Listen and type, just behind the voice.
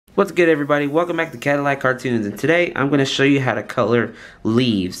What's good, everybody? Welcome back to Cadillac Cartoonz, and today I'm going to show you how to color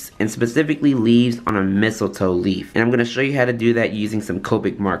leaves, and specifically leaves on a mistletoe leaf. And I'm going to show you how to do that using some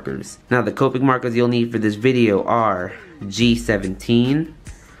Copic markers. Now, the Copic markers you'll need for this video are G17,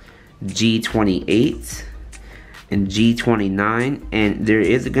 G28, and G29, and there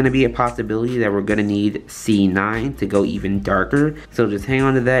is going to be a possibility that we're going to need C9 to go even darker, so just hang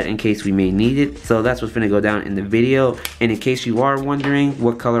on to that in case we may need it. So that's what's going to go down in the video. And in case you are wondering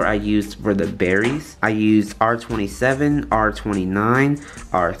what color I used for the berries, I used R27, R29,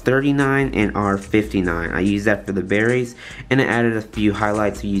 R39, and R59. I used that for the berries, and I added a few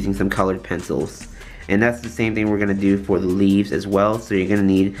highlights using some colored pencils. And that's the same thing we're going to do for the leaves as well. So you're going to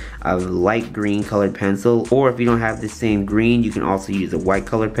need a light green colored pencil, or if you don't have the same green, you can also use a white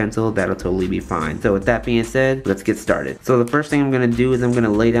colored pencil. That'll totally be fine. So with that being said, let's get started. So the first thing I'm going to do is I'm going to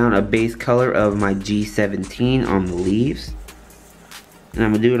lay down a base color of my G17 on the leaves. And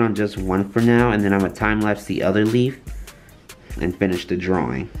I'm going to do it on just one for now, and then I'm going to time lapse the other leaf and finish the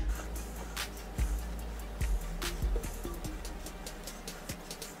drawing.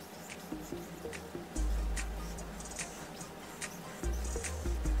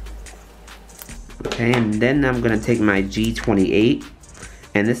 Okay, and then I'm going to take my G28,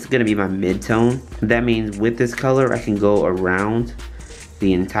 and this is going to be my mid-tone. That means with this color I can go around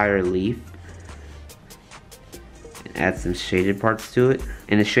the entire leaf and add some shaded parts to it.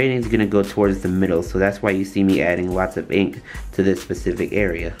 And the shading is going to go towards the middle, so that's why you see me adding lots of ink to this specific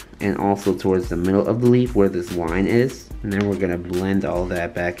area. And also towards the middle of the leaf where this line is. And then we're going to blend all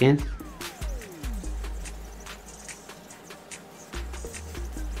that back in.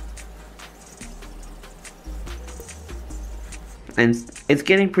 And it's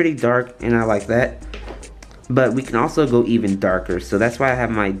getting pretty dark, and I like that, but we can also go even darker, so that's why I have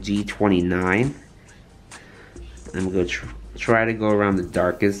my G29. I'm going to try to go around the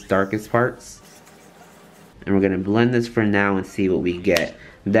darkest parts, and we're going to blend this for now and see what we get.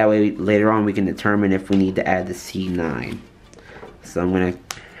 That way later on we can determine if we need to add the C9. So I'm going to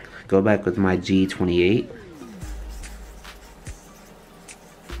go back with my G28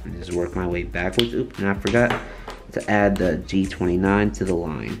 and just work my way backwards. Oops, and I forgot to add the G29 to the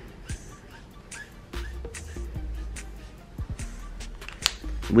line.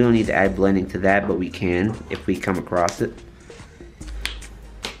 We don't need to add blending to that, but we can if we come across it.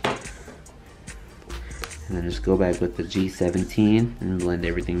 And then just go back with the G17 and blend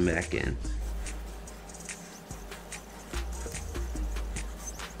everything back in.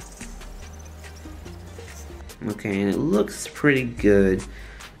 Okay, and it looks pretty good.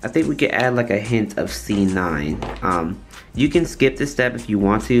 I think we could add like a hint of C9. You can skip this step if you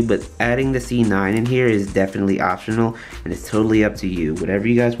want to, but adding the C9 in here is definitely optional, and it's totally up to you. Whatever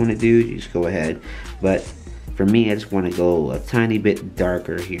you guys want to do, you just go ahead. But for me, I just want to go a tiny bit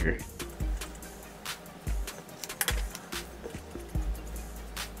darker here.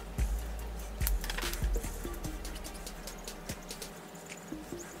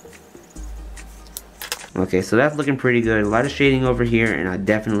 Okay, so that's looking pretty good. A lot of shading over here, and I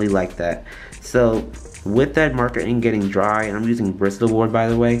definitely like that. So with that marker ink getting dry, and I'm using Bristol board, by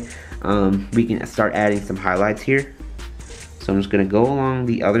the way, we can start adding some highlights here. So I'm just going to go along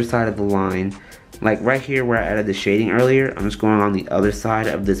the other side of the line. Like right here where I added the shading earlier, I'm just going along the other side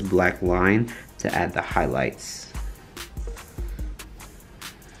of this black line to add the highlights.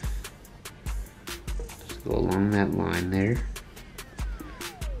 Just go along that line there.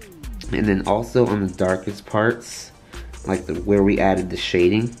 And then also on the darkest parts, like where we added the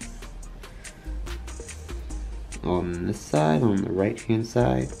shading, on this side, on the right hand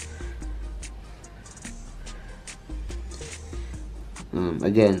side.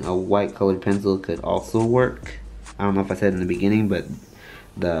 Again, a white colored pencil could also work. I don't know if I said in the beginning, but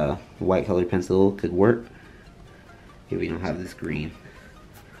the white colored pencil could work if we don't have this green.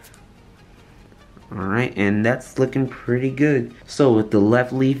 Alright, and that's looking pretty good. So with the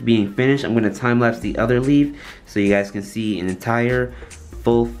left leaf being finished, I'm going to time lapse the other leaf so you guys can see an entire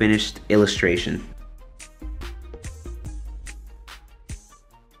full finished illustration.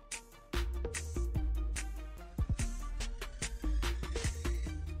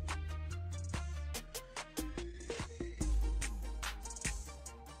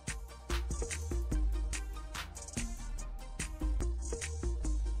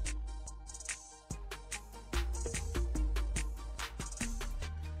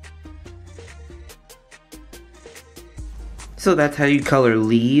 So that's how you color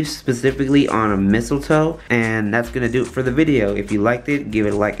leaves, specifically on a mistletoe. And that's gonna do it for the video. If you liked it, give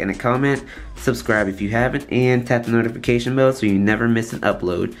it a like and a comment. Subscribe if you haven't, and tap the notification bell so you never miss an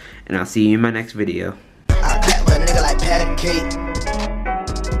upload. And I'll see you in my next video.